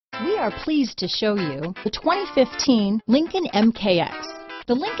We are pleased to show you the 2015 Lincoln MKX.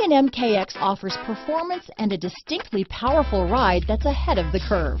 The Lincoln MKX offers performance and a distinctly powerful ride that's ahead of the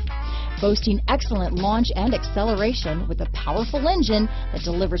curve. Boasting excellent launch and acceleration with a powerful engine that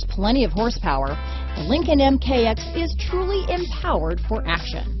delivers plenty of horsepower, the Lincoln MKX is truly empowered for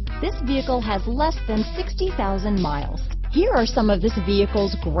action. This vehicle has less than 60,000 miles. Here are some of this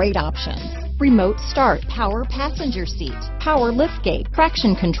vehicle's great options: remote start, power passenger seat, power liftgate,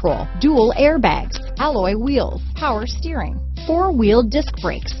 traction control, dual airbags, alloy wheels, power steering, four-wheel disc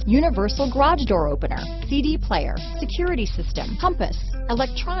brakes, universal garage door opener, CD player, security system, compass,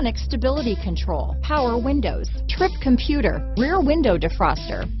 electronic stability control, power windows, trip computer, rear window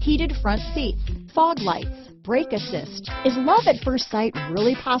defroster, heated front seats, fog lights, brake assist. Is love at first sight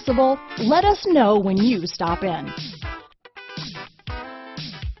really possible? Let us know when you stop in.